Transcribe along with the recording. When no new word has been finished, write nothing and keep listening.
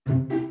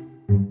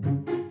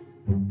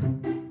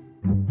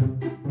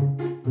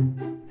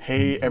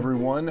Hey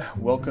everyone,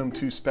 welcome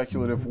to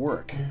Speculative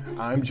Work.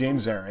 I'm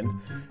James Aaron,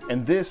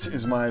 and this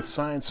is my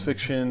science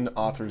fiction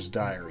author's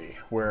diary,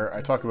 where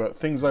I talk about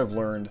things I've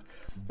learned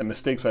and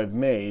mistakes I've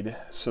made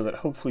so that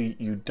hopefully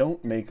you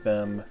don't make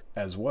them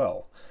as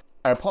well.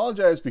 I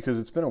apologize because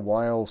it's been a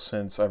while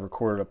since I've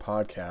recorded a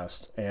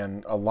podcast,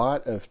 and a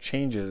lot of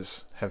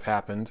changes have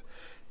happened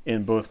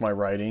in both my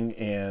writing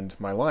and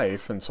my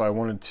life, and so I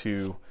wanted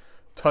to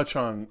touch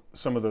on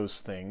some of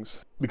those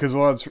things because a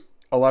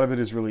lot of it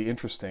is really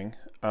interesting,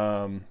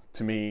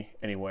 to me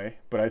anyway,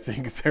 but I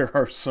think there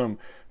are some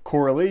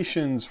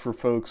correlations for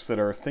folks that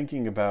are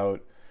thinking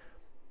about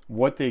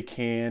what they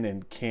can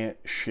and can't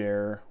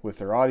share with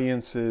their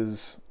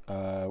audiences,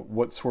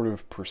 what sort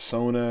of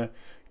persona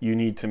you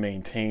need to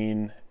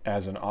maintain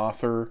as an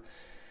author,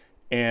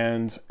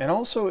 and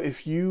also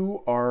if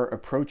you are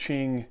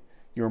approaching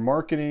your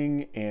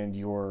marketing and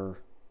your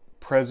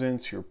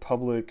presence, your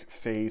public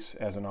face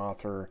as an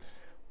author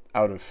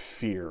out of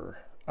fear.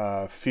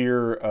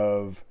 Fear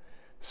of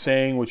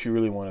saying what you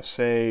really want to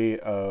say,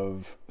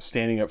 of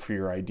standing up for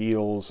your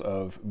ideals,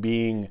 of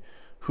being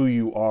who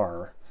you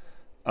are,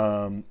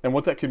 and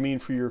what that could mean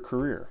for your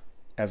career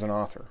as an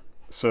author.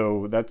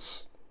 So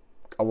that's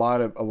a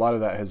lot of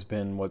that has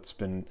been what's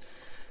been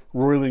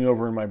roiling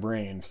over in my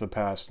brain for the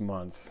past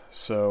month.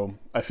 So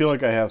I feel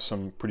like I have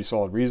some pretty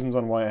solid reasons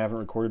on why I haven't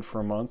recorded for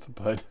a month,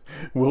 but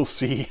we'll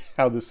see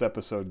how this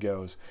episode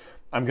goes.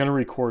 I'm going to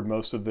record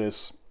most of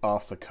this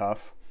off the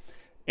cuff.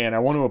 And I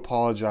want to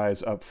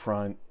apologize up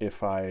front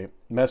if I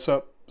mess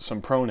up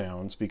some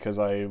pronouns, because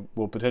I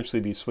will potentially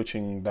be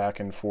switching back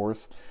and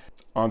forth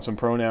on some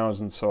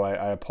pronouns, and so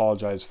I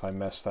apologize if I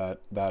mess that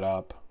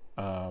up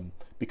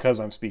because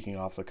I'm speaking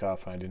off the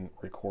cuff and I didn't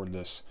record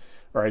this,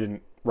 or I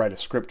didn't write a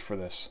script for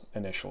this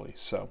initially.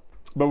 So,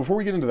 but before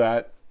we get into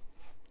that,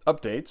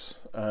 updates.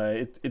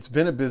 It's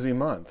been a busy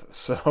month.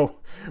 So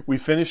we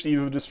finished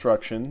Eve of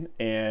Destruction,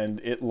 and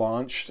it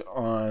launched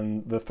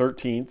on the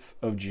 13th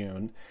of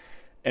June.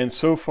 And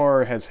so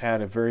far has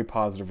had a very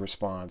positive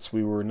response.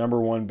 We were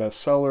 #1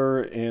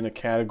 bestseller in a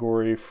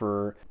category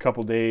for a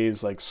couple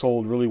days,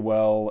 sold really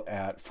well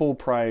at full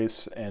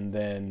price and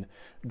then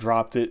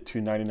dropped it to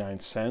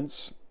 99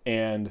 cents.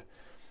 And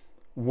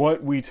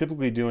what we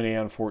typically do in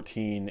Aeon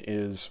 14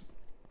 is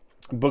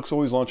books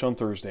always launch on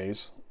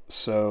Thursdays.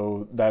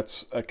 So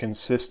that's a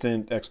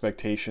consistent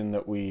expectation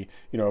that we,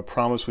 a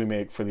promise we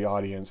make for the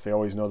audience. They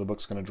always know the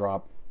book's going to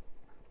drop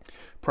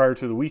prior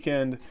to the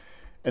weekend.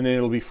 And then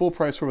it'll be full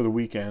price over the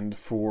weekend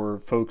for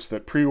folks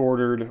that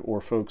pre-ordered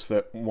or folks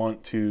that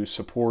want to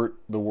support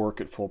the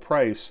work at full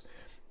price.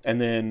 And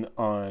then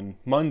on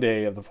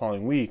Monday of the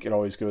following week, it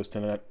always goes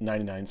to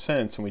 99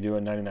 cents, and we do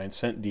a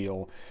 99-cent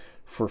deal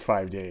for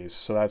 5 days.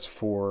 So that's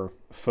for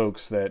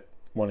folks that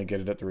want to get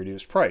it at the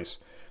reduced price.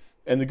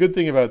 And the good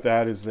thing about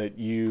that is that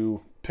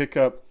you pick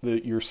up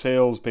your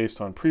sales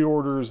based on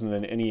pre-orders, and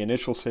then any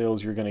initial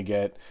sales you're going to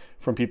get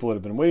from people that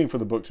have been waiting for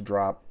the book to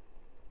drop.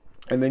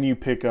 And then you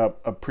pick up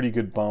a pretty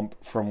good bump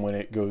from when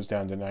it goes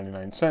down to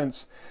 99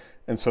 cents.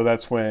 And so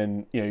that's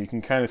when, you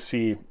can kind of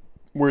see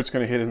where it's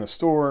going to hit in the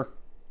store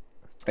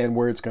and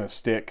where it's going to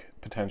stick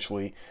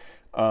potentially.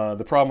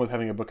 The problem with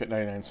having a book at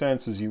 99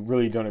 cents is you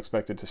really don't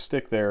expect it to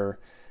stick there,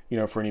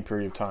 for any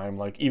period of time.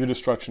 Like Eve of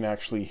Destruction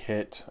actually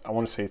hit, I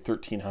want to say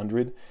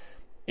 1,300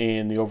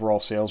 in the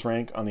overall sales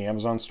rank on the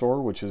Amazon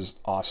store, which is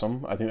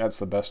awesome. I think that's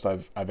the best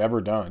I've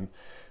ever done.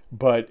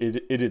 But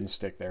it didn't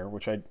stick there,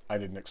 which I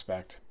didn't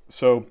expect.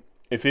 So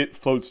if it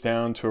floats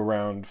down to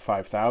around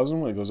 5,000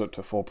 when it goes up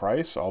to full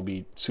price, I'll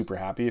be super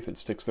happy if it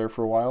sticks there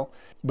for a while.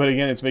 But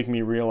again, it's making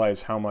me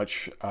realize how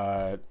much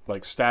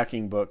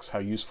stacking books, how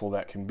useful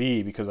that can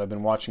be, because I've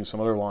been watching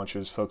some other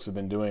launches folks have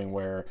been doing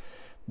where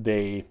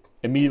they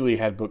immediately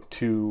had book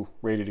 2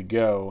 ready to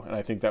go, and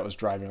I think that was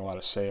driving a lot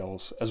of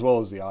sales as well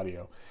as the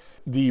audio.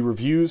 The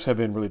reviews have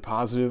been really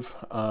positive.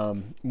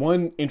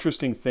 One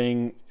interesting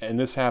thing, and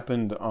this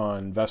happened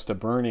on Vesta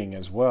Burning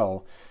as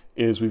well,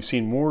 is we've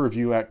seen more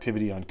review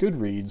activity on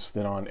Goodreads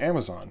than on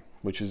Amazon,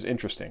 which is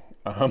interesting.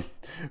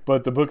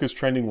 But the book is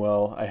trending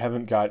well. I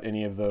haven't got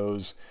any of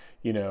those,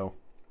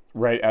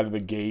 right out of the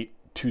gate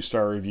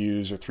 2-star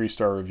reviews or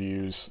 3-star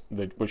reviews,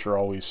 which are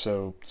always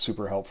so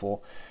super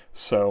helpful.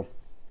 So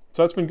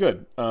that's been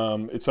good.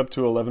 It's up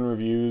to 11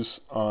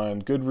 reviews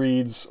on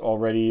Goodreads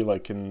already,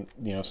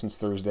 since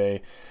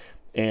Thursday,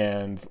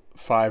 and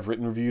 5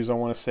 written reviews, I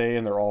want to say,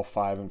 and they're all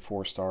 5 and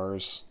 4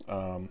 stars.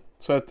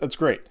 So that's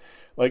great.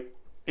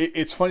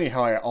 It's funny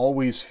how I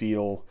always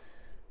feel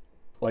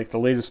like the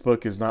latest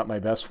book is not my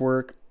best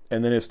work,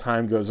 and then as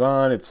time goes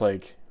on, it's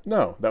like,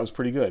 no, that was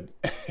pretty good.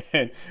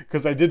 And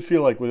because I did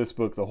feel like with this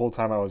book, the whole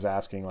time I was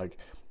asking,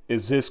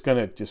 is this going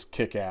to just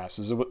kick ass?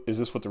 Is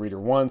this what the reader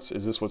wants?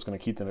 Is this what's going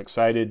to keep them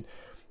excited?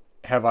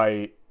 Have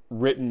I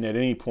written at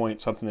any point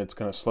something that's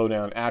going to slow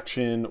down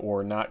action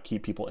or not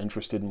keep people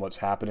interested in what's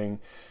happening?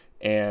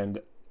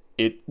 And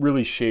it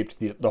really shaped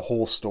the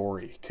whole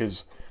story,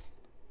 because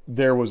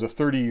there was a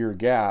 30-year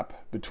gap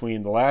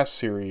between the last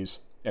series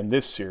and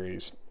this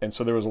series, and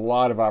so there was a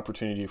lot of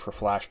opportunity for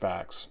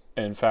flashbacks.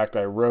 And in fact,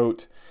 I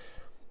wrote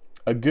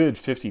a good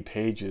 50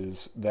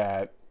 pages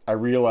that I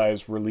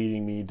realized were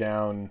leading me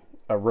down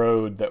a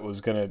road that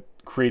was going to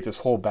create this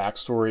whole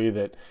backstory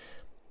that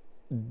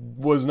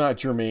was not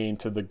germane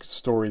to the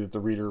story that the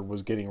reader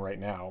was getting right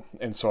now.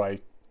 And so I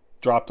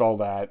dropped all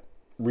that,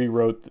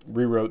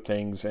 rewrote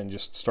things, and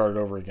just started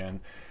over again.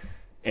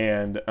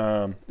 And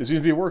it seems to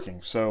be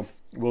working. So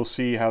we'll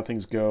see how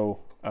things go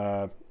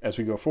as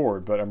we go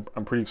forward. But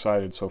I'm pretty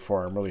excited so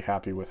far. I'm really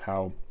happy with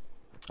how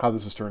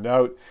this has turned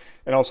out.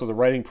 And also the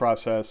writing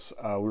process,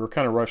 we were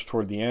kind of rushed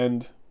toward the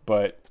end,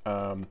 but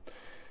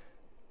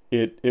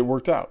it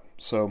worked out.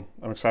 So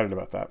I'm excited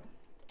about that.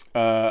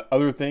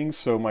 Other things,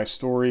 so my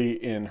story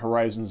in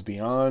Horizons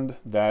Beyond,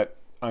 that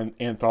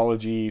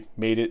anthology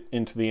made it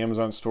into the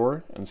Amazon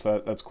store, and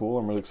so that's cool.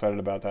 I'm really excited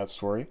about that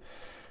story.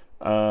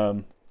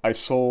 I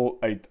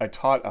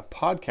taught a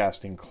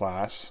podcasting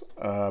class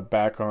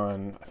back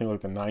on, I think,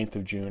 like the 9th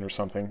of June or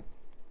something,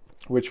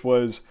 which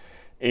was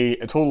a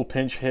total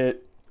pinch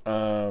hit.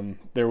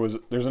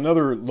 There's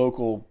another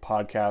local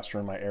podcaster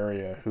in my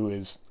area who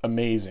is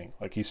amazing.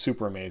 Like, he's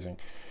super amazing.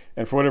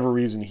 And for whatever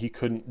reason, he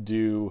couldn't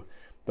do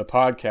the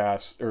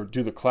podcast or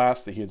do the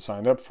class that he had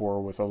signed up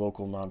for with a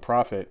local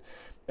nonprofit.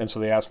 And so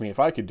they asked me if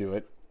I could do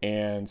it.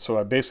 And so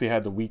I basically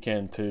had the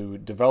weekend to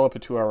develop a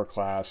 2-hour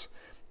class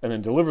and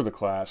then deliver the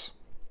class.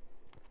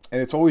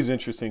 And it's always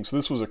interesting. So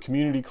this was a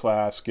community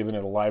class given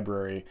at a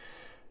library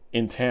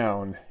in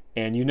town.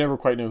 And you never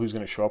quite know who's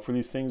going to show up for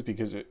these things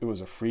because it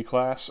was a free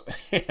class.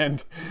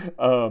 And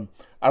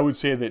I would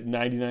say that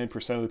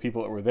 99% of the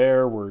people that were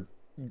there were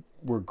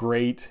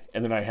great.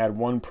 And then I had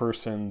one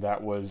person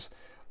that was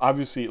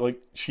obviously, like,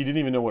 she didn't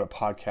even know what a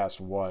podcast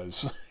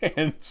was.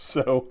 And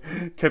so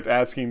kept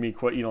asking me,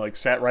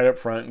 sat right up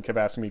front and kept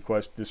asking me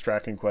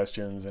distracting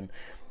questions. And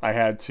I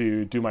had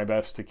to do my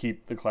best to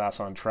keep the class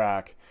on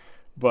track.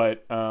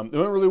 But it went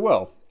really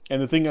well.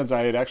 And the thing is,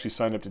 I had actually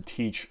signed up to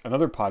teach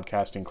another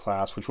podcasting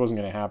class, which wasn't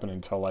going to happen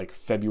until like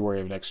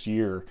February of next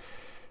year.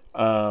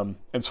 And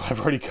so I've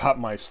already got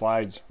my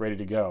slides ready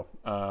to go.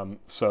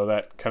 So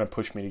that kind of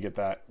pushed me to get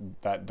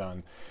that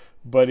done.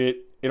 But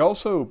it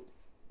also,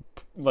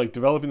 like,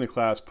 developing the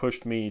class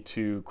pushed me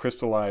to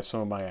crystallize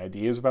some of my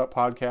ideas about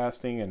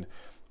podcasting and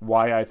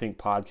why I think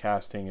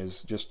podcasting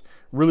is just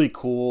really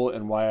cool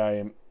and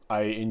why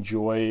I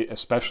enjoy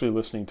especially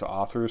listening to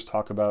authors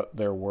talk about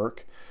their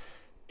work.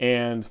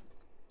 And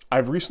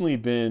I've recently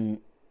been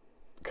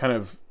kind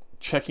of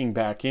checking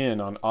back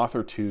in on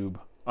AuthorTube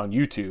on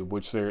YouTube,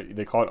 which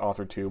they call it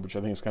AuthorTube, which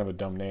I think is kind of a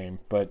dumb name,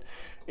 but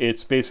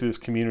it's basically this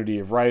community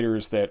of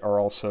writers that are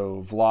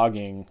also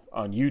vlogging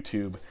on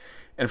YouTube.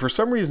 And for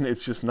some reason,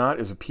 it's just not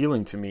as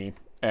appealing to me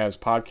as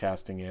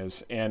podcasting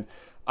is. And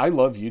I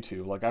love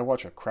YouTube. Like, I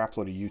watch a crap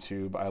load of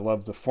YouTube. I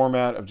love the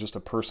format of just a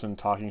person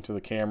talking to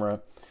the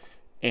camera.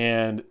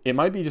 And it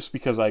might be just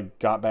because I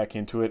got back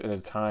into it at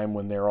a time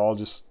when they're all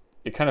just,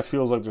 it kind of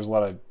feels like there's a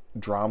lot of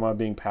drama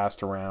being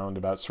passed around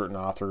about certain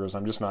authors.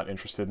 I'm just not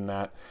interested in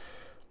that.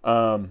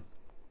 But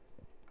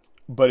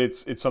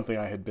it's something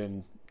I had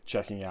been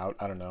checking out.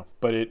 I don't know.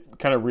 But it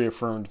kind of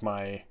reaffirmed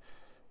my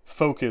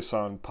focus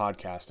on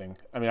podcasting.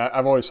 I mean,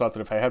 I've always thought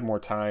that if I had more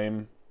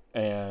time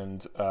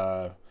and,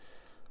 I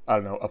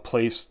don't know, a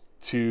place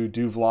to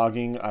do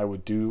vlogging, I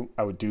would do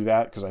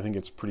that because I think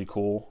it's pretty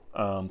cool.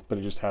 But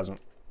it just hasn't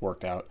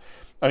worked out.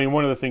 I mean,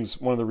 one of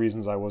the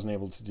reasons I wasn't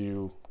able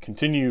to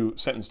continue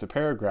Sentence to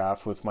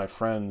Paragraph with my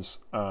friends,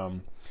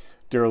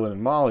 Darylyn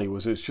and Molly,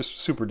 was it's just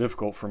super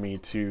difficult for me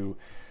to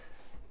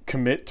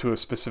commit to a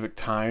specific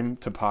time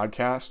to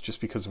podcast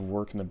just because of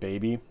work and the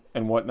baby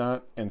and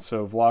whatnot. And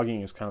so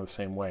vlogging is kind of the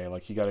same way.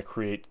 Like, you got to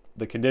create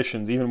the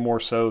conditions, even more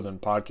so than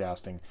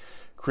podcasting,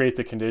 create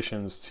the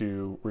conditions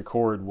to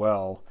record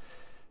well.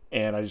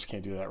 And I just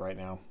can't do that right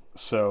now.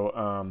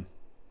 So,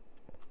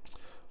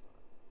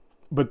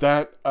 but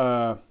that,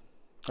 I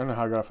don't know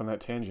how I got off on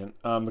that tangent.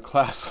 The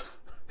class,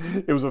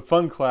 it was a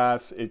fun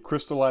class. It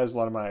crystallized a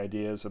lot of my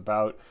ideas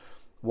about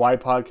why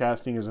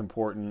podcasting is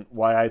important,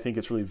 why I think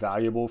it's really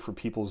valuable for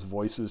people's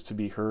voices to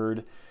be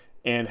heard,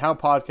 and how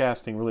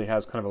podcasting really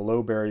has kind of a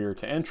low barrier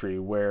to entry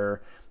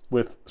where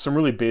with some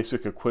really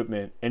basic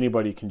equipment,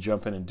 anybody can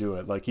jump in and do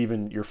it. Like,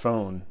 even your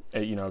phone,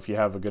 if you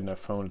have a good enough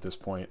phone at this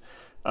point.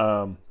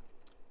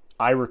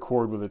 I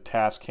record with a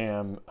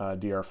Tascam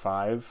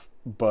DR5,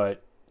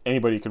 but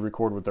anybody could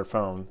record with their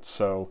phone.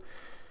 So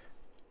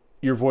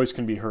your voice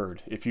can be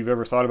heard. If you've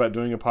ever thought about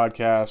doing a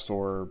podcast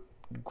or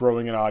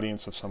growing an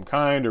audience of some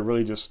kind, or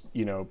really just,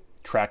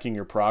 tracking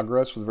your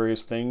progress with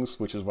various things,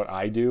 which is what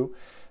I do,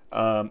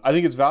 I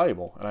think it's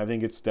valuable. And I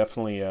think it's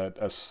definitely a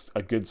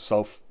good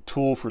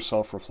tool for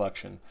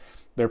self-reflection.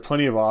 There are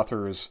plenty of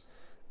authors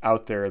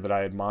out there that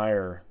I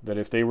admire that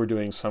if they were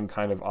doing some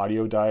kind of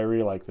audio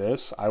diary like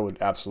this, I would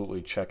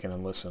absolutely check in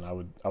and listen. I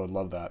would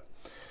love that.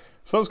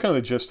 So that was kind of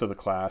the gist of the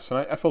class, and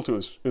I felt it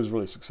was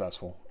really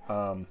successful.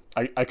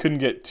 I couldn't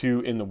get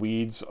too in the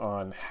weeds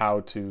on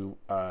how to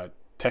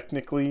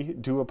technically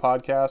do a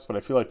podcast, but I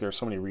feel like there's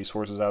so many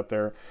resources out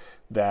there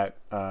that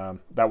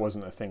that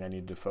wasn't a thing I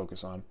needed to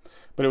focus on.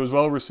 But it was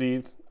well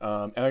received,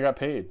 and I got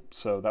paid,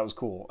 so that was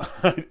cool.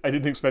 I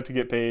didn't expect to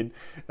get paid,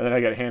 and then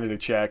I got handed a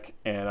check,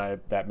 and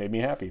that made me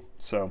happy.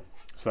 So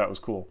that was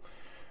cool.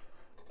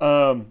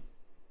 The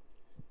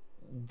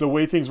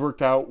way things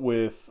worked out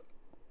with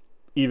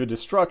Eve of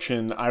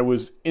Destruction, I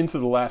was into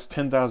the last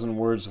 10,000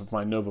 words of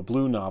my Nova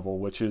Blue novel,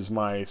 which is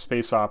my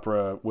space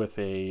opera with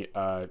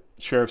a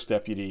sheriff's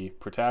deputy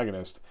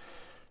protagonist.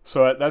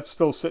 So that's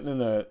still sitting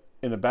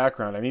in the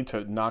background. I need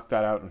to knock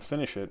that out and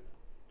finish it.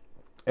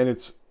 And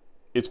it's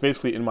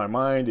basically in my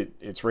mind.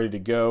 It's ready to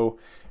go.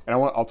 And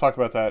I'll talk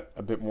about that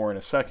a bit more in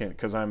a second,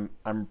 because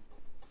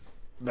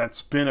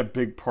that's been a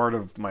big part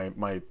of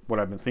my what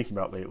I've been thinking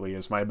about lately,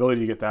 is my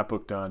ability to get that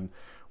book done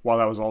while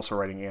I was also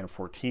writing Anne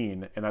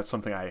 14, and that's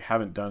something I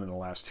haven't done in the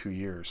last 2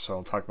 years, so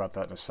I'll talk about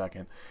that in a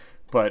second.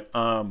 But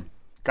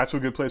got to a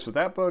good place with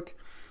that book,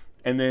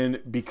 and then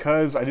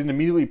because I didn't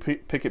immediately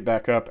pick it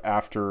back up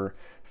after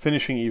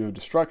finishing Eve of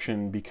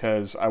Destruction,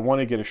 because I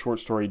want to get a short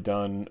story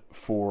done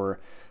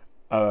for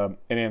an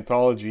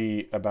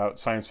anthology about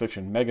science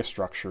fiction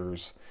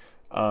megastructures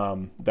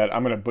that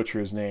I'm going to butcher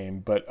his name,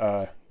 but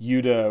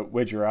Yuda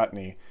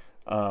Wejeratne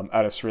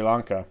out of Sri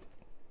Lanka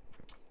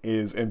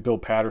and Bill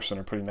Patterson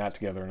are putting that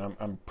together, and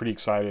I'm pretty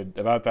excited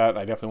about that.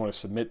 I definitely want to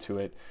submit to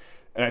it.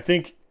 And I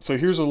think, so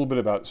here's a little bit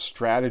about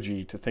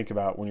strategy to think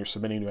about when you're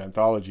submitting to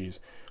anthologies.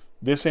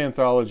 This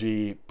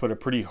anthology put a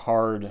pretty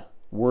hard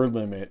word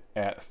limit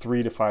at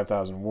 3,000 to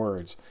 5,000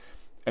 words.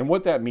 And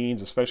what that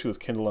means, especially with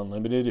Kindle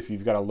Unlimited, if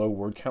you've got a low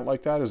word count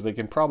like that, is they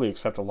can probably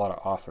accept a lot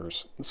of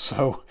authors.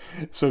 So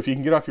if you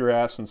can get off your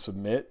ass and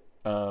submit,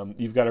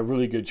 you've got a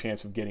really good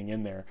chance of getting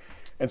in there.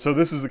 And so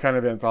this is the kind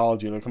of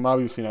anthology, like, I'm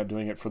obviously not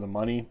doing it for the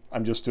money.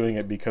 I'm just doing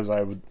it because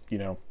I would,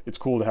 it's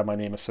cool to have my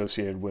name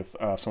associated with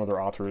some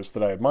other authors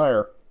that I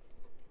admire.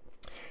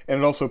 And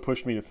it also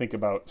pushed me to think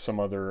about some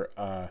other,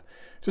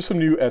 just some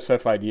new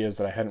SF ideas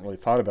that I hadn't really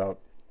thought about.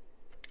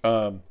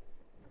 I'm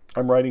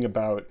writing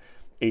about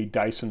a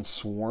Dyson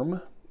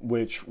swarm,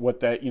 which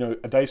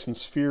a Dyson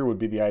sphere would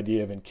be the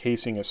idea of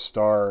encasing a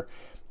star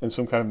in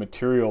some kind of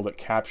material that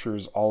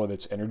captures all of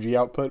its energy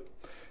output.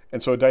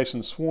 And so a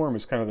Dyson swarm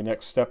is kind of the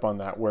next step on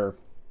that, where,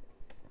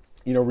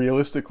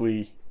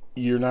 realistically,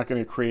 you're not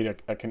going to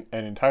create an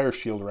entire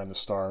shield around the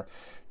star.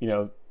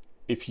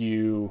 If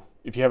you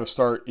have a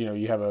star,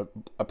 you have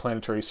a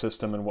planetary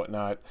system and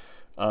whatnot,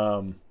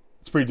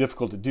 it's pretty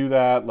difficult to do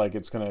that. Like,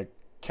 it's going to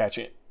catch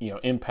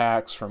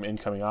impacts from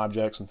incoming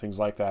objects and things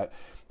like that.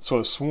 So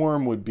a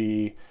swarm would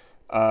be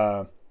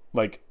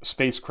like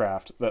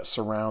spacecraft that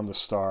surround the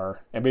star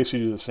and basically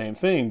do the same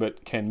thing,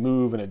 but can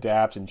move and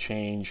adapt and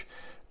change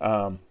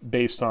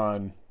based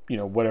on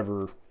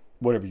whatever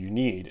you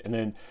need. And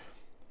then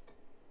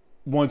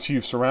once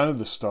you've surrounded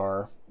the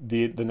star,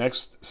 the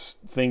next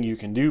thing you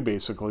can do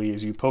basically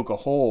is you poke a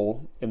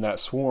hole in that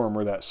swarm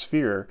or that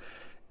sphere,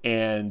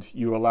 and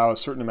you allow a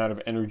certain amount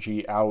of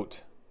energy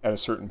out at a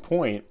certain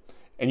point,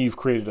 and you've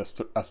created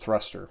a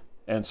thruster.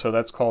 And so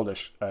that's called a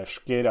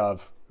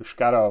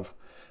Shkadov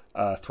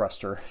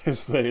thruster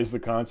is the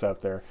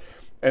concept there.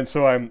 And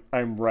so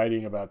I'm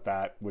writing about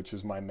that, which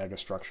is my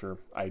megastructure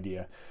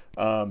idea.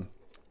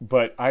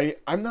 But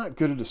I'm not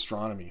good at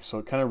astronomy, so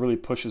it kind of really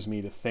pushes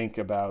me to think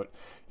about,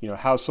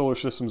 how solar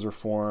systems are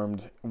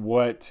formed.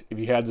 What if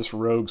you had this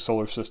rogue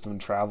solar system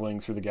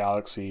traveling through the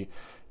galaxy,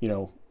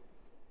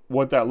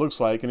 what that looks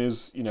like, and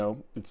is,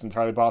 it's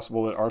entirely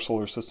possible that our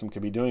solar system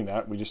could be doing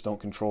that. We just don't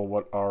control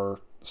what our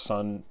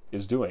sun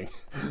is doing.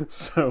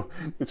 So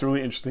it's a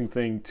really interesting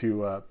thing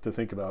to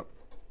think about.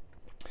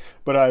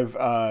 But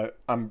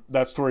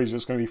that story is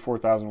just going to be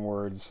 4,000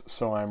 words,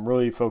 so I'm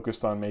really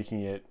focused on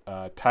making it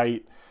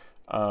tight.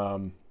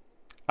 I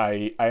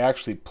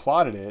actually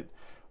plotted it,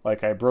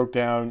 like I broke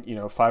down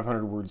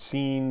 500 word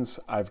scenes.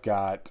 I've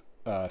got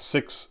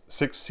six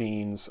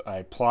scenes.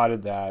 I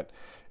plotted that,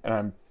 and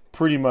I'm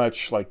pretty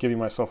much like giving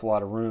myself a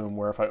lot of room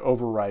where if I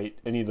overwrite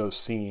any of those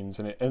scenes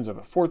and it ends up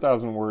at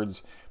 4,000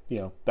 words,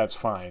 that's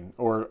fine.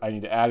 Or I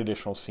need to add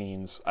additional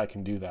scenes, I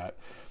can do that.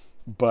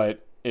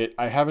 But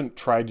I haven't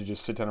tried to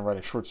just sit down and write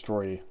a short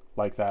story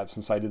like that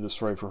since I did the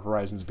story for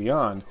Horizons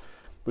Beyond,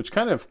 which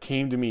kind of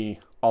came to me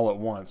all at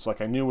once.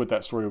 Like, I knew what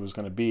that story was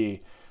going to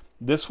be.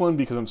 This one,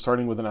 because I'm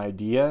starting with an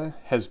idea,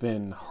 has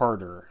been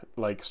harder.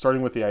 Like,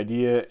 starting with the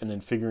idea and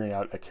then figuring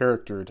out a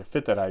character to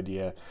fit that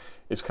idea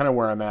is kind of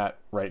where I'm at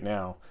right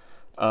now.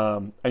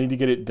 I need to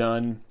get it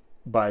done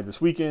by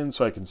this weekend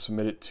so I can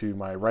submit it to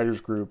my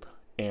writers group,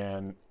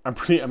 and I'm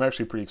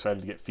actually pretty excited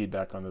to get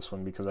feedback on this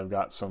one, because I've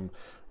got some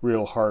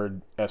real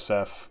hard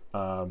SF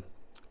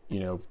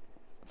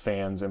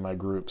fans in my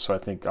group, so I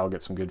think I'll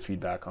get some good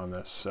feedback on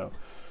this. So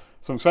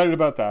I'm excited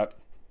about that.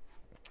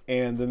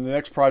 And then the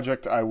next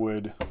project I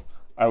would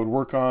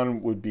work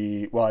on would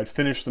be, I'd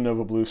finish the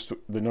Nova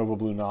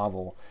Blue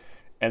novel,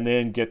 and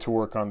then get to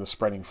work on The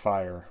Spreading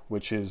Fire,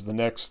 which is the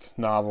next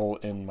novel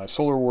in my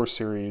Solar War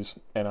series,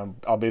 and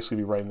I'll basically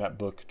be writing that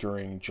book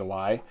during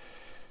July,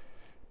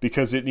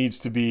 because it needs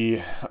to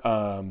be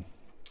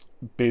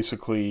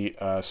basically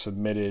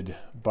submitted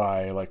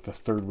by like the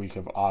third week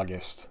of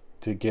August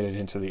to get it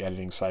into the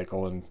editing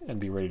cycle and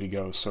be ready to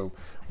go. So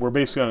we're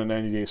basically on a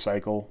 90-day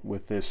cycle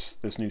with this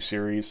new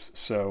series.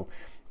 So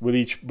with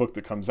each book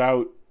that comes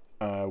out,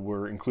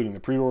 we're including the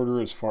pre-order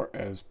as far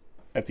as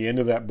at the end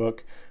of that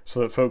book,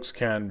 so that folks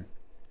can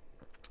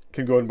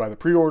go and buy the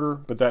pre-order.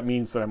 But that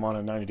means that I'm on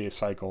a 90-day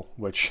cycle,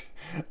 which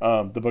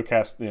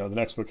the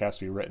next book has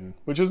to be written,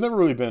 which has never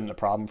really been a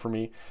problem for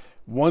me.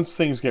 Once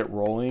things get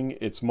rolling,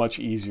 it's much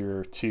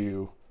easier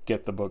to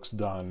get the books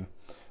done.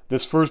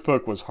 This first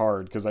book was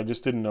hard because I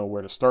just didn't know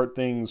where to start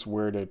things,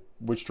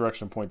 which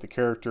direction to point the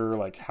character,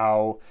 like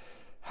how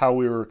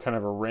we were kind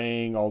of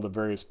arraying all the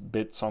various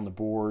bits on the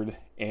board,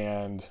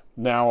 and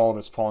now all of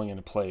it's falling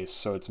into place.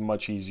 So it's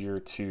much easier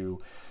to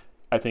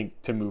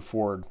move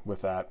forward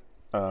with that.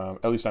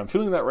 At least I'm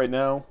feeling that right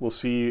now. We'll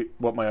see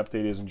what my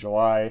update is in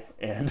July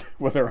and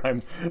whether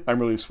I'm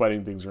really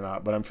sweating things or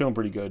not, but I'm feeling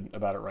pretty good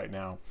about it right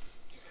now.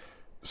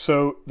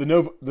 So the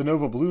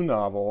Nova Blue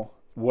novel,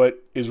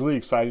 what is really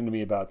exciting to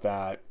me about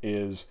that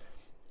is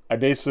I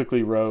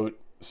basically wrote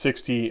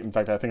 60, in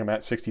fact, I think I'm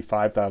at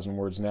 65,000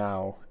 words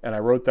now, and I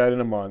wrote that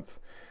in a month,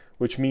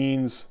 which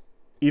means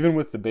even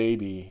with the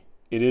baby,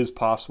 it is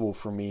possible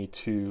for me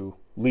to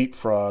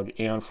leapfrog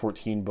Aeon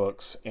 14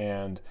 books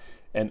and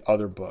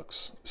other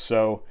books.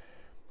 So,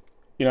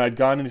 I'd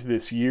gone into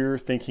this year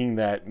thinking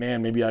that,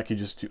 man, maybe I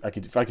could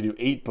if I could do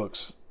 8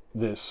 books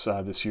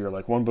this year,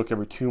 like one book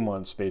every 2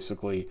 months,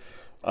 basically,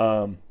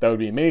 that would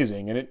be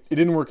amazing. And it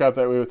didn't work out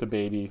that way with the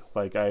baby.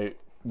 Like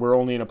we're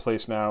only in a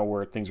place now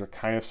where things are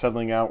kind of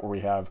settling out, where we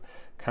have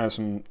kind of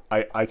some,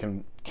 I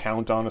can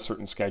count on a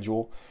certain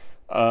schedule.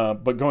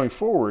 But going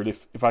forward,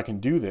 if I can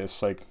do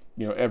this, like,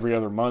 every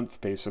other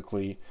month,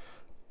 basically,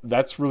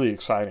 that's really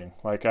exciting.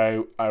 Like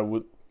I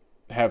would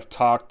have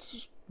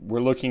talked,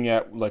 we're looking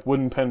at like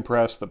Wooden Pen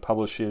Press that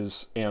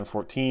publishes Aeon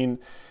 14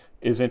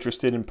 is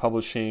interested in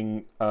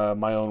publishing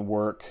my own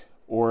work,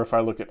 or if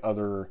I look at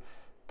other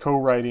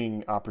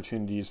co-writing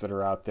opportunities that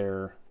are out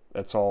there,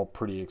 that's all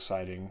pretty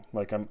exciting.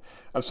 Like I'm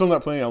still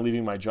not planning on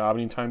leaving my job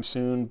anytime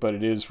soon, but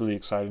it is really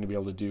exciting to be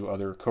able to do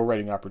other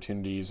co-writing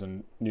opportunities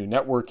and new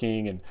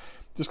networking and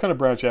just kind of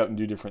branch out and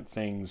do different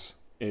things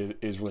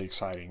is really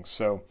exciting.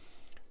 So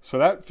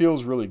that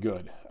feels really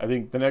good. I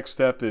think the next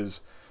step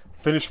is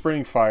finish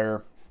Spreading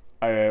Fire.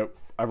 I've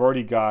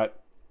already got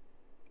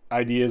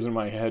ideas in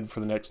my head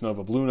for the next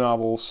Nova Blue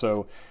novel.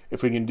 So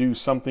if we can do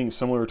something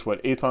similar to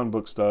what Aethon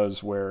Books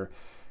does, where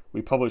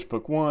we publish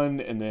book 1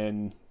 and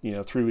then,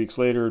 3 weeks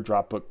later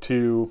drop book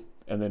 2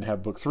 and then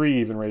have book 3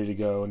 even ready to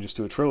go and just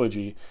do a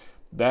trilogy,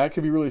 that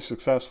could be really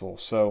successful.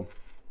 So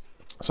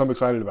I'm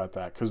excited about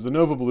that because the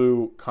Nova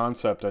Blue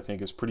concept, I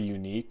think, is pretty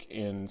unique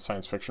in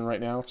science fiction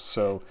right now.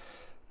 So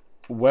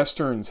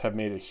Westerns have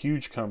made a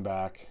huge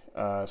comeback.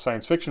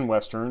 Science fiction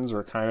Westerns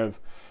are kind of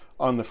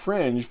on the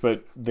fringe,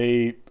 but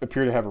they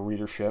appear to have a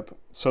readership.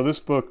 So this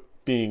book,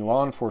 being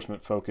law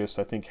enforcement focused,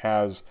 I think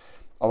has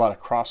a lot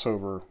of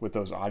crossover with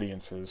those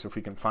audiences if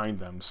we can find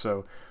them.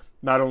 So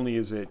not only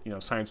is it,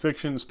 science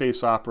fiction,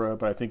 space opera,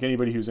 but I think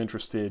anybody who's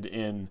interested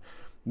in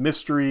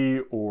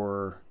mystery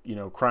or,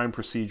 crime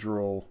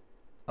procedural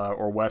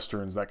or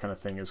Westerns, that kind of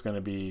thing, is going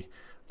to be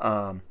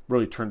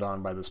really turned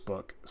on by this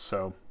book.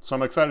 So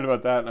I'm excited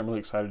about that, and I'm really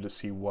excited to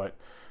see what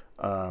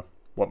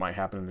might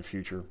happen in the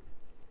future.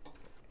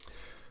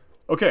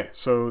 Okay,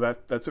 so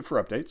that's it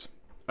for updates.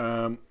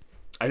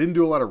 I didn't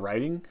do a lot of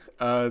writing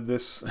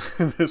this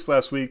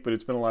last week, but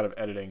it's been a lot of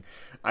editing.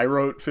 I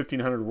wrote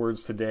 1,500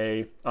 words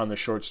today on the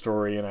short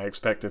story, and I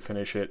expect to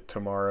finish it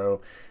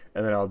tomorrow,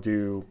 and then I'll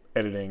do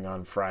editing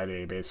on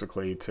Friday,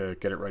 basically, to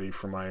get it ready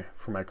for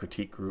my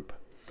critique group.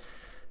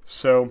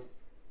 So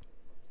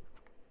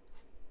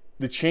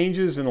the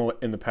changes in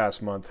the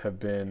past month have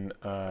been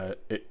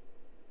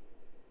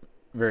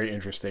very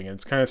interesting, and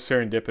it's kind of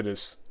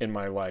serendipitous in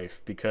my life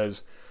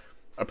because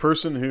a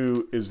person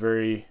who is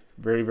very,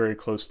 very, very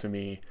close to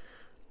me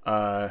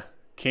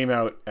came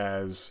out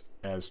as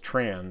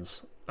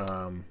trans,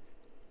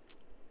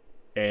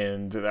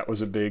 and that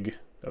was a big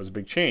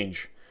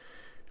change.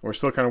 We're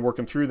still kind of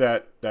working through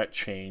that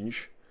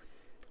change,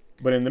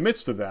 but in the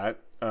midst of that,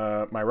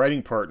 my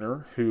writing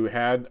partner, who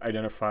had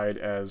identified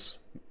as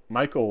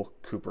Michael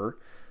Cooper,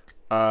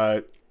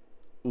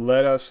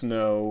 let us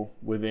know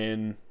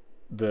within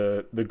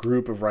the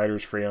group of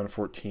writers for Aeon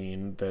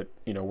 14 that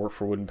work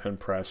for Wooden Pen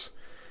Press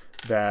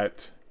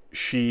that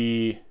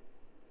she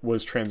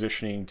was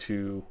transitioning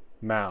to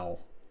Mal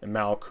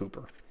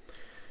Cooper.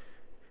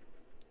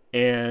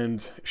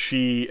 And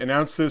she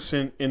announced this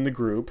in the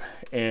group,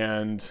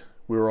 and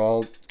we were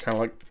all kind of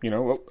like,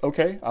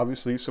 okay,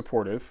 obviously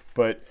supportive,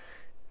 but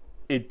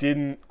it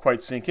didn't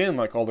quite sink in,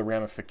 like all the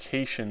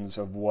ramifications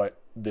of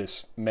what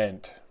this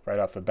meant right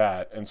off the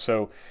bat. And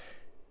so,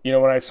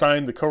 when I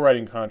signed the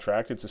co-writing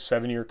contract, it's a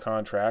 7-year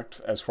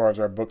contract as far as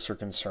our books are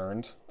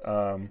concerned.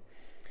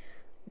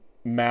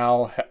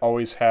 Mal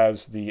always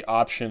has the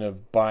option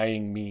of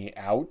buying me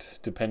out,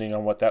 depending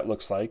on what that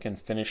looks like, and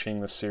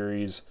finishing the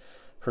series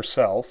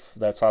herself.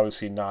 That's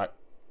obviously not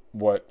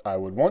what I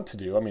would want to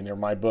do. I mean, they're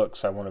my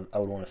books. I would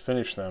want to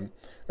finish them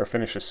or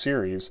finish a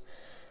series,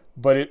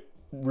 but it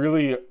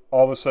really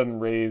all of a sudden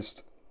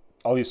raised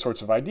all these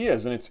sorts of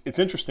ideas. And it's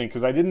interesting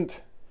because I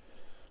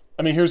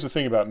mean, here's the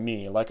thing about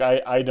me. Like,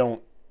 I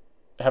don't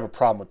have a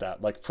problem with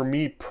that. Like, for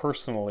me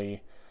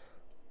personally,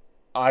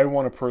 I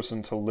want a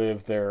person to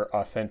live their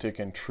authentic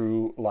and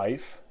true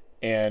life.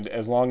 And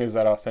as long as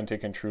that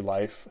authentic and true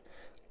life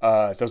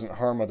doesn't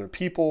harm other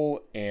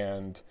people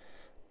and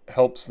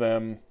helps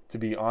them to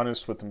be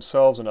honest with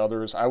themselves and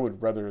others, I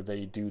would rather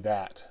they do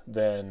that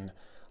than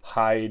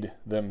hide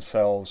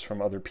themselves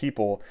from other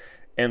people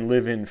and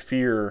live in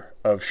fear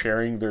of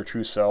sharing their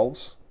true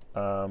selves.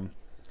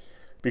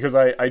 Because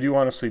I do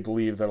honestly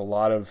believe that a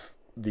lot of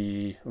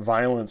the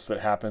violence that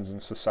happens in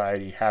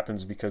society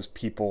happens because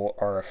people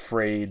are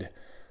afraid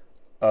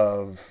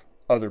of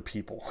other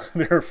people.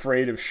 They're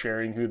afraid of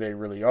sharing who they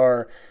really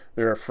are.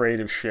 They're afraid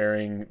of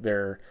sharing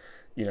their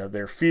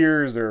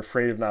fears. They're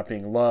afraid of not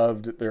being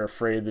loved. They're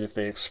afraid that if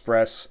they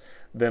express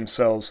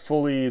themselves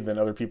fully, then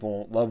other people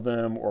won't love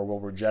them or will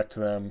reject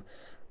them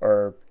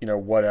or,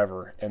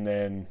 whatever. And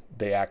then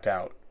they act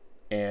out.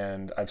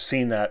 And I've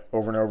seen that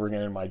over and over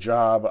again in my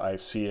job. I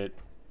see it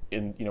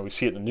we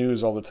see it in the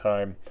news all the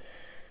time.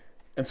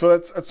 And so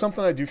that's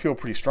something I do feel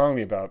pretty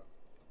strongly about.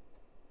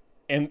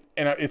 And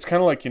it's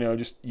kind of like,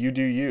 just you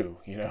do you,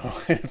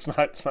 it's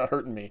not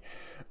hurting me.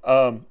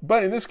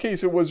 But in this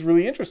case, it was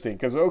really interesting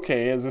because,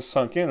 okay, as this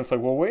sunk in, it's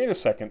like, well, wait a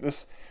second,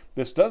 this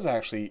does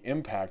actually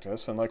impact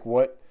us. And like,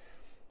 what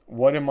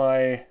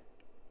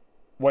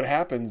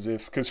happens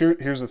if, because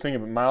here's the thing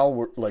about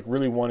Mal, like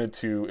really wanted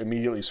to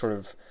immediately sort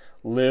of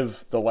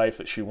live the life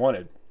that she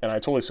wanted. And I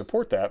totally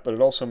support that, but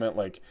it also meant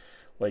like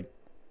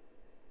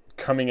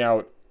coming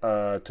out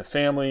to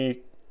family.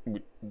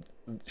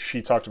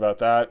 She talked about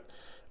that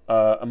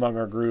among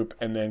our group,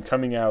 and then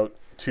coming out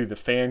to the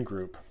fan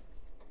group.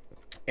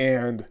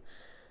 And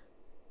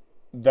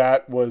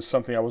that was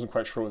something I wasn't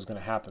quite sure was going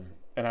to happen.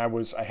 And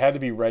I had to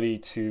be ready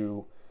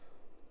to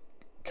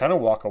kind of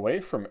walk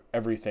away from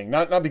everything.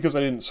 Not because I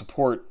didn't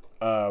support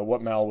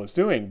what Mal was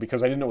doing,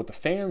 because I didn't know what the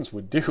fans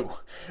would do.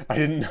 I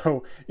didn't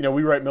know,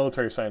 we write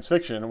military science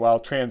fiction, while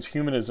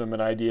transhumanism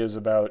and ideas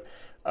about,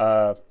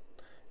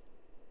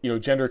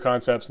 gender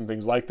concepts and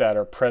things like that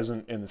are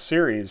present in the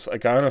series.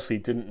 Like, I honestly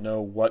didn't know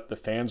what the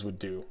fans would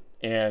do.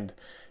 And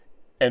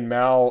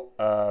Mal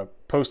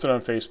posted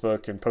on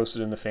Facebook and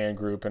posted in the fan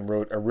group and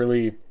wrote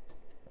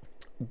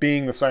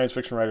being the science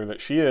fiction writer that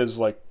she is,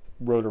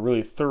 wrote a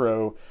really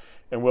thorough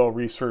and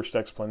well-researched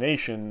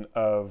explanation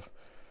of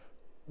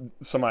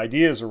some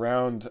ideas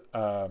around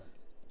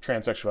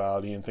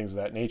transsexuality and things of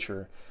that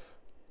nature.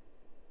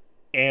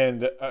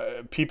 And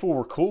people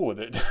were cool with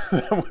it.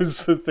 That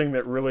was the thing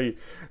that really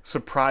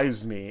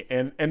surprised me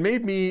and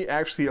made me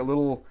actually a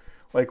little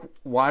like,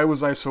 why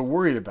was I so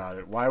worried about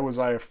it? Why was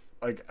I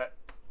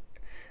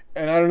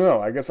and I don't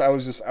know. I guess I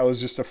was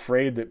just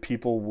afraid that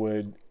people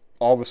would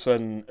all of a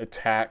sudden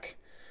attack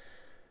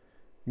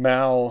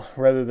Mal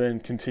rather than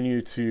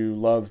continue to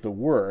love the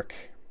work.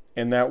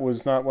 And that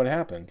was not what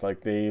happened.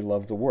 Like, they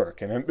loved the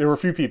work. And there were a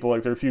few people,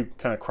 there were a few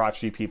kind of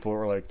crotchety people who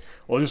were like,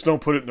 well, just don't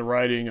put it in the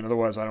writing, and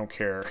otherwise I don't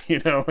care,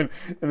 And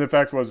the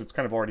fact was, it's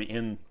kind of already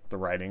in the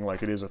writing.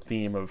 Like, it is a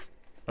theme of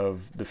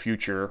the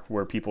future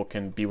where people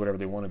can be whatever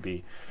they want to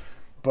be.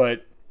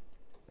 But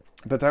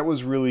that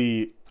was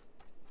really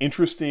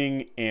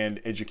interesting and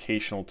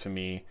educational to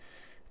me.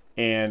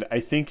 And I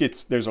think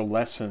there's a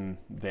lesson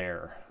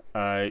there.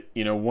 I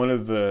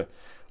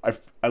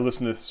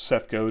listen to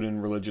Seth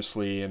Godin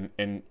religiously,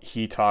 and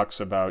he talks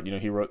about,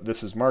 he wrote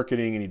This Is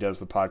Marketing, and he does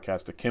the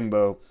podcast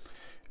Akimbo,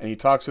 and he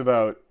talks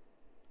about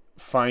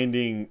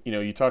finding,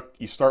 you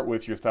start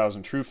with your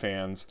 1,000 true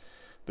fans,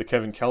 the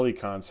Kevin Kelly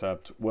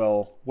concept.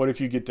 Well, what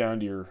if you get down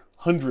to your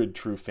 100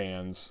 true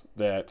fans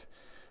that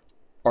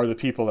are the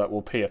people that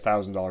will pay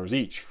 $1,000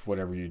 each,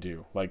 whatever you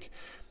do? Like,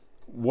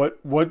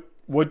 what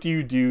do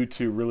you do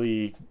to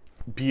really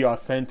be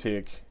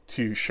authentic,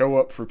 to show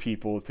up for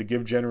people, to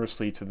give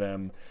generously to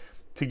them,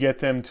 to get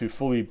them to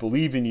fully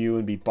believe in you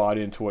and be bought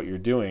into what you're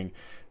doing?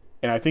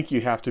 And I think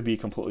you have to be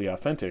completely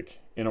authentic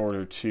in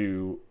order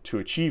to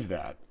achieve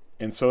that.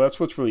 And so that's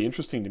what's really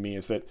interesting to me,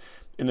 is that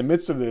in the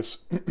midst of this,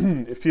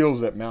 it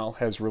feels that Mal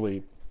has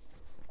really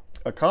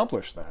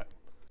accomplished that.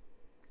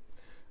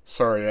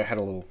 Sorry, I had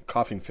a little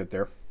coughing fit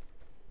there.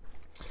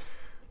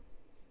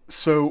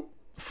 So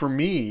for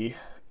me,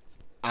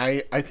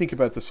 I think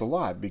about this a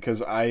lot,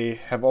 because I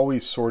have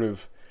always sort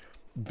of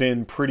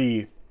been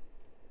pretty,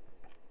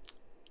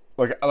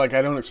 like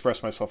I don't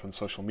express myself on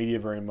social media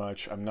very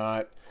much.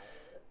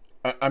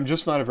 I'm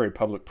just not a very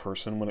public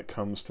person when it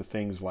comes to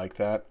things like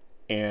that.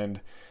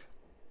 And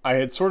I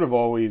had sort of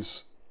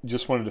always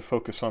just wanted to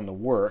focus on the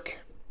work,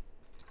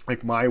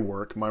 like my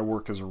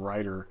work as a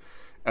writer,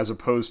 as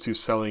opposed to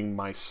selling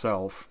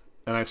myself.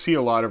 And I see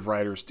a lot of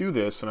writers do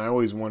this, and I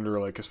always wonder,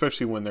 like,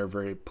 especially when they're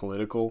very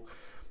political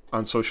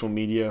on social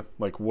media,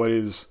 like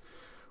what's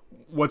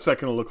that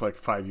going to look like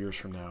 5 years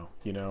from now?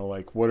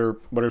 Like what are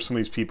some of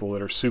these people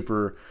that are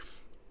super,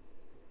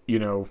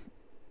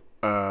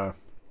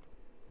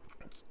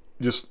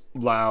 just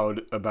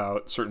loud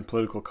about certain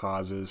political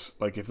causes,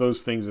 like if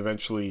those things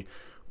eventually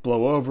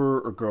blow over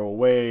or go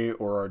away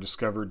or are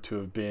discovered to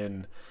have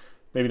been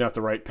maybe not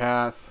the right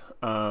path,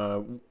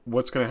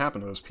 what's going to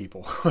happen to those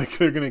people? Like,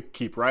 they're going to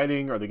keep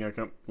writing? Are they going to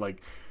come,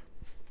 like,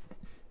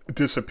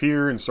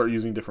 disappear and start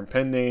using different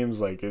pen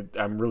names? Like,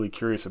 I'm really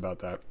curious about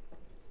that.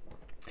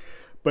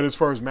 But as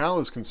far as Mal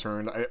is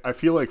concerned, I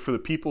feel like for the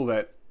people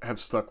that have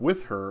stuck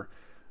with her,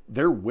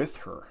 they're with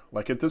her.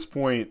 Like, at this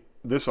point,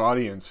 this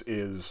audience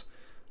is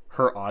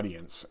her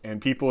audience,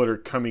 and people that are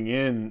coming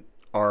in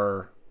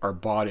are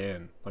bought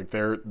in. Like,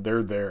 they're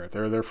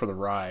there for the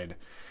ride.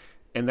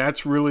 And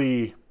that's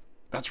really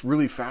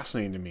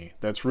fascinating to me.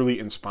 That's really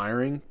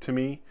inspiring to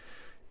me.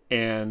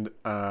 And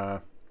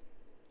I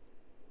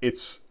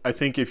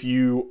think if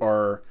you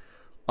are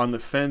on the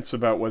fence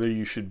about whether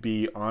you should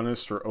be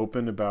honest or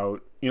open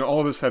about,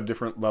 all of us have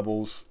different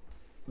levels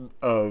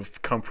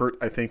of comfort,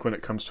 I think, when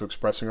it comes to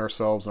expressing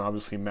ourselves. And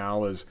obviously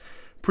Mal is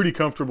pretty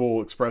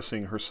comfortable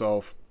expressing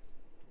herself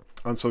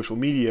on social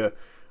media.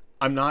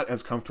 I'm not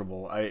as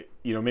comfortable.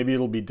 Maybe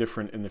it'll be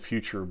different in the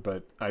future,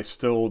 but I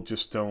still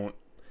just don't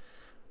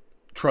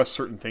trust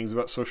certain things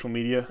about social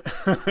media,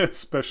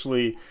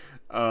 especially,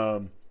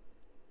 I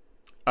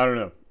don't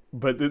know,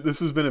 but this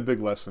has been a big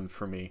lesson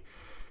for me.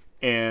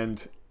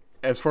 And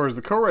as far as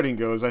the co-writing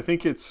goes, I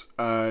think it's,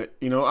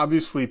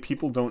 obviously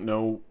people don't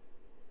know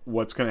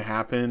what's going to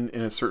happen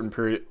in a certain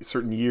period,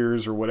 certain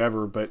years or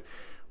whatever, but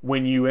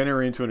when you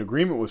enter into an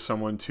agreement with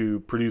someone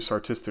to produce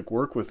artistic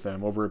work with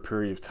them over a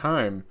period of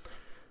time,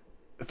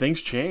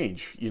 things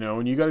change,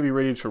 and you got to be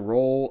ready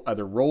to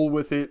either roll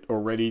with it or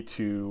ready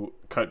to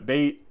cut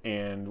bait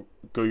and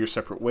go your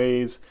separate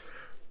ways.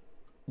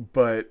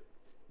 But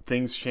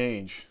things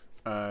change.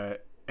 And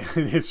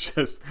it's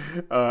just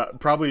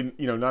probably,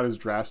 not as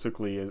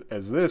drastically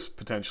as this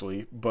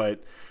potentially,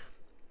 but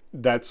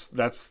that's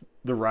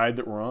the ride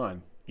that we're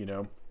on,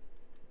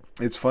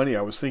 It's funny.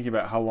 I was thinking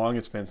about how long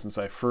it's been since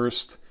I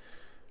first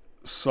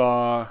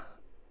saw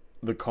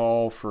the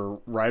call for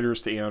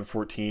writers to Aeon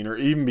 14, or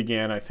even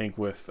began, I think,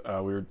 with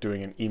we were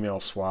doing an email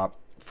swap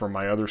for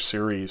my other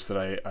series that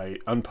I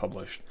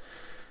unpublished.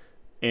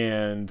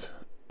 And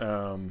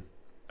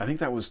I think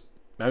that was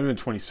in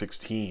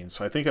 2016.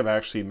 So I think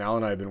Mal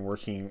and I have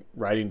been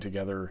writing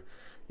together,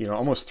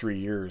 almost 3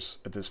 years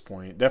at this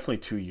point. Definitely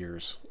 2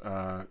 years.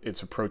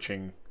 It's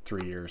approaching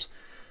 3 years.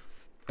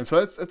 And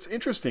so that's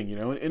interesting,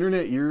 in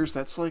internet years,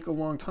 that's like a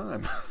long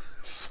time.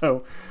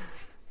 So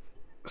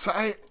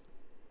the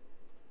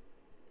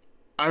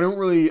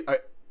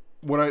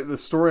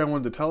story I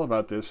wanted to tell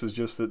about this is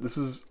just that this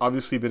has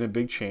obviously been a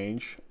big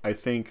change. I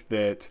think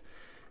that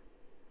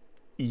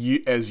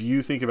as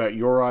you think about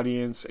your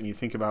audience and you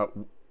think about,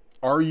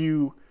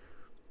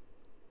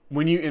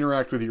 when you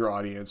interact with your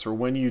audience or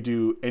when you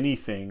do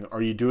anything,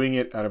 are you doing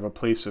it out of a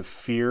place of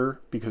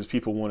fear because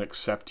people won't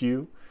accept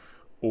you?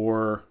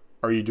 Or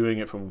are you doing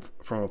it from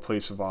a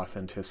place of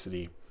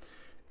authenticity?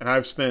 And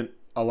I've spent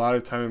a lot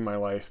of time in my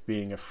life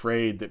being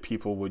afraid that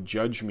people would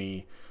judge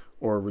me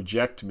or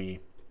reject me.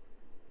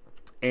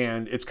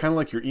 And it's kind of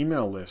like your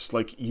email list.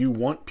 Like, you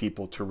want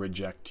people to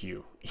reject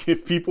you.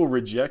 If people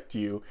reject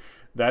you,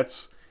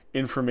 that's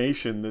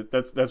information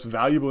that's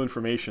valuable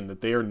information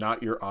that they are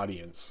not your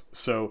audience.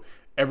 So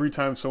every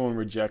time someone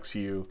rejects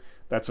you,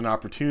 that's an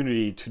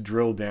opportunity to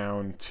drill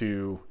down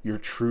to your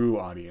true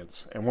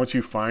audience. And once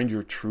you find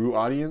your true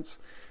audience,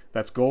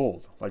 that's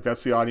gold. Like,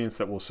 that's the audience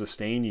that will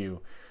sustain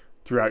you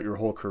throughout your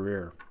whole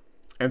career.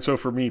 And so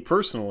for me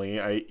personally,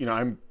 I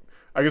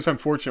guess I'm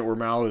fortunate where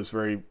Mal is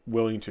very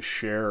willing to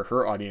share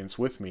her audience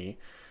with me,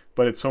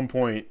 but at some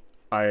point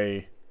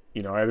I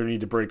either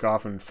need to break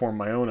off and form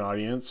my own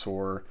audience,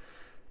 or,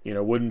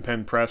 Wooden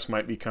Pen Press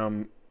might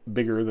become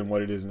bigger than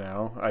what it is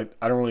now. I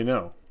don't really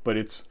know, but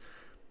it's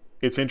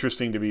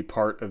interesting to be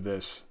part of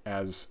this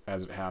as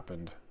it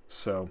happened.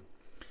 So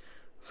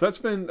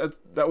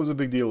that was a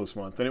big deal this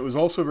month. And it was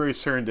also very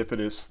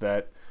serendipitous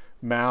that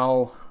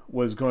Mal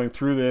was going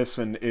through this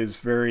and is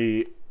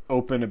very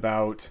open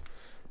about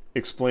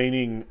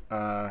explaining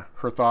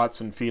her thoughts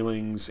and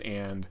feelings.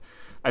 And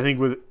I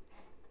think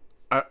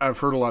I've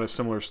heard a lot of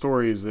similar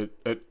stories that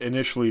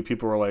initially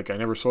people were like, I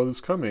never saw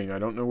this coming. I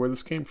don't know where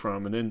this came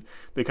from. And then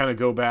they kind of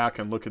go back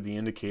and look at the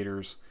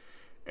indicators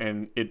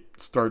and it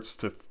starts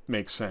to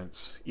make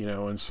sense,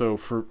 And so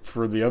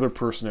for the other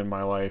person in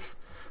my life,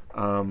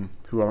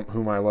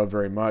 whom I love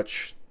very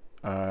much,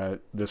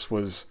 this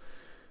was,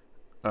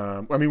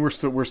 we're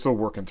still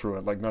working through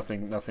it. Like,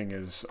 nothing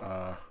is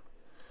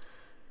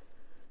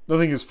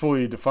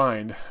fully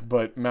defined,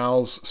 but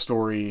Mal's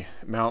story,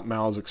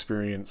 Mal's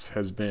experience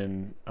has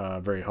been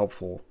very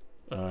helpful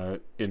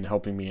in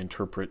helping me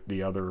interpret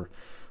the other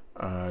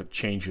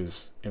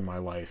changes in my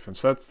life. And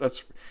so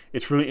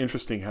it's really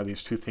interesting how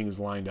these two things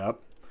lined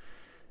up.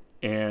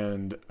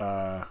 And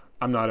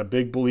I'm not a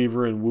big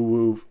believer in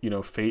woo-woo,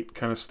 fate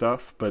kind of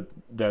stuff, but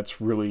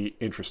that's really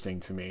interesting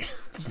to me.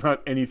 It's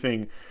not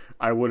anything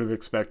I would have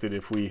expected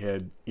if we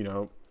had,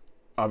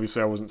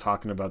 obviously I wasn't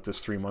talking about this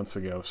 3 months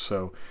ago,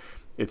 so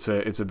it's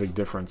a big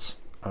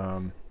difference.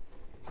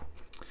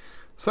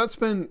 So that's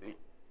been,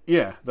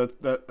 yeah,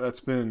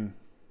 that's been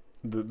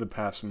the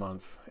past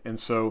month. And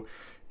so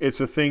it's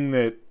a thing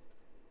that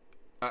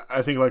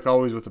I think, like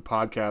always with the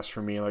podcast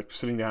for me, like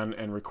sitting down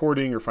and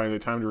recording or finding the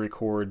time to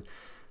record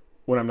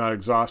when I'm not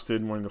exhausted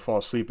and wanting to fall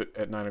asleep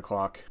at 9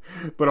 o'clock.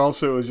 But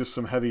also it was just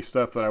some heavy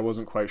stuff that I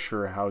wasn't quite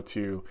sure how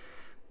to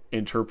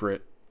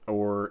interpret in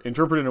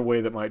a way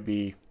that might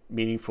be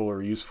meaningful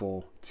or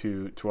useful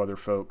to other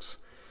folks.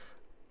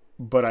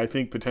 But I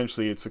think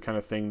potentially it's the kind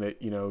of thing that,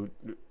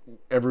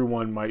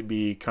 everyone might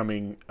be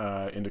coming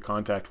into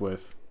contact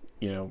with,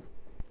 in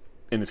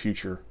the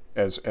future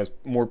as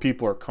more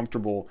people are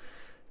comfortable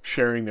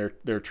sharing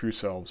their true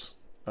selves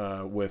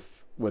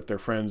with their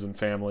friends and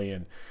family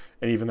and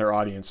even their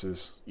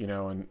audiences,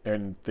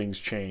 and things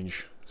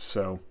change.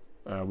 So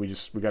we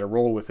got to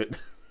roll with it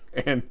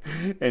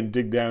and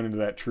dig down into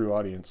that true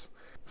audience.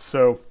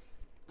 So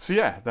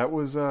yeah, that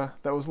was the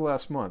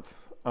last month.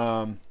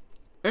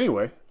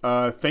 Anyway,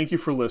 thank you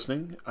for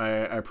listening. I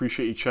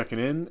appreciate you checking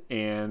in,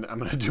 and I'm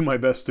going to do my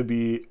best to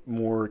be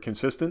more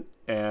consistent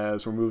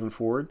as we're moving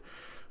forward.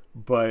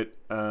 But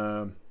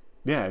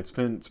yeah, it's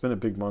been a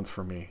big month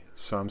for me,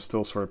 so I'm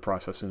still sort of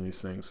processing these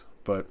things.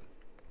 But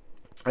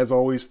as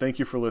always, thank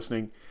you for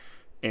listening,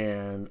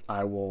 and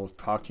I will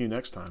talk to you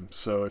next time.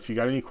 So if you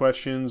got any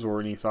questions or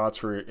any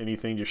thoughts or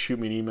anything, just shoot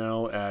me an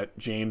email at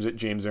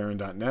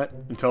james@jamesaaron.net.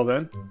 Until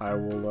then, I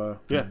will,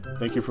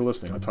 thank you for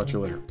listening. I'll talk to you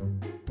later.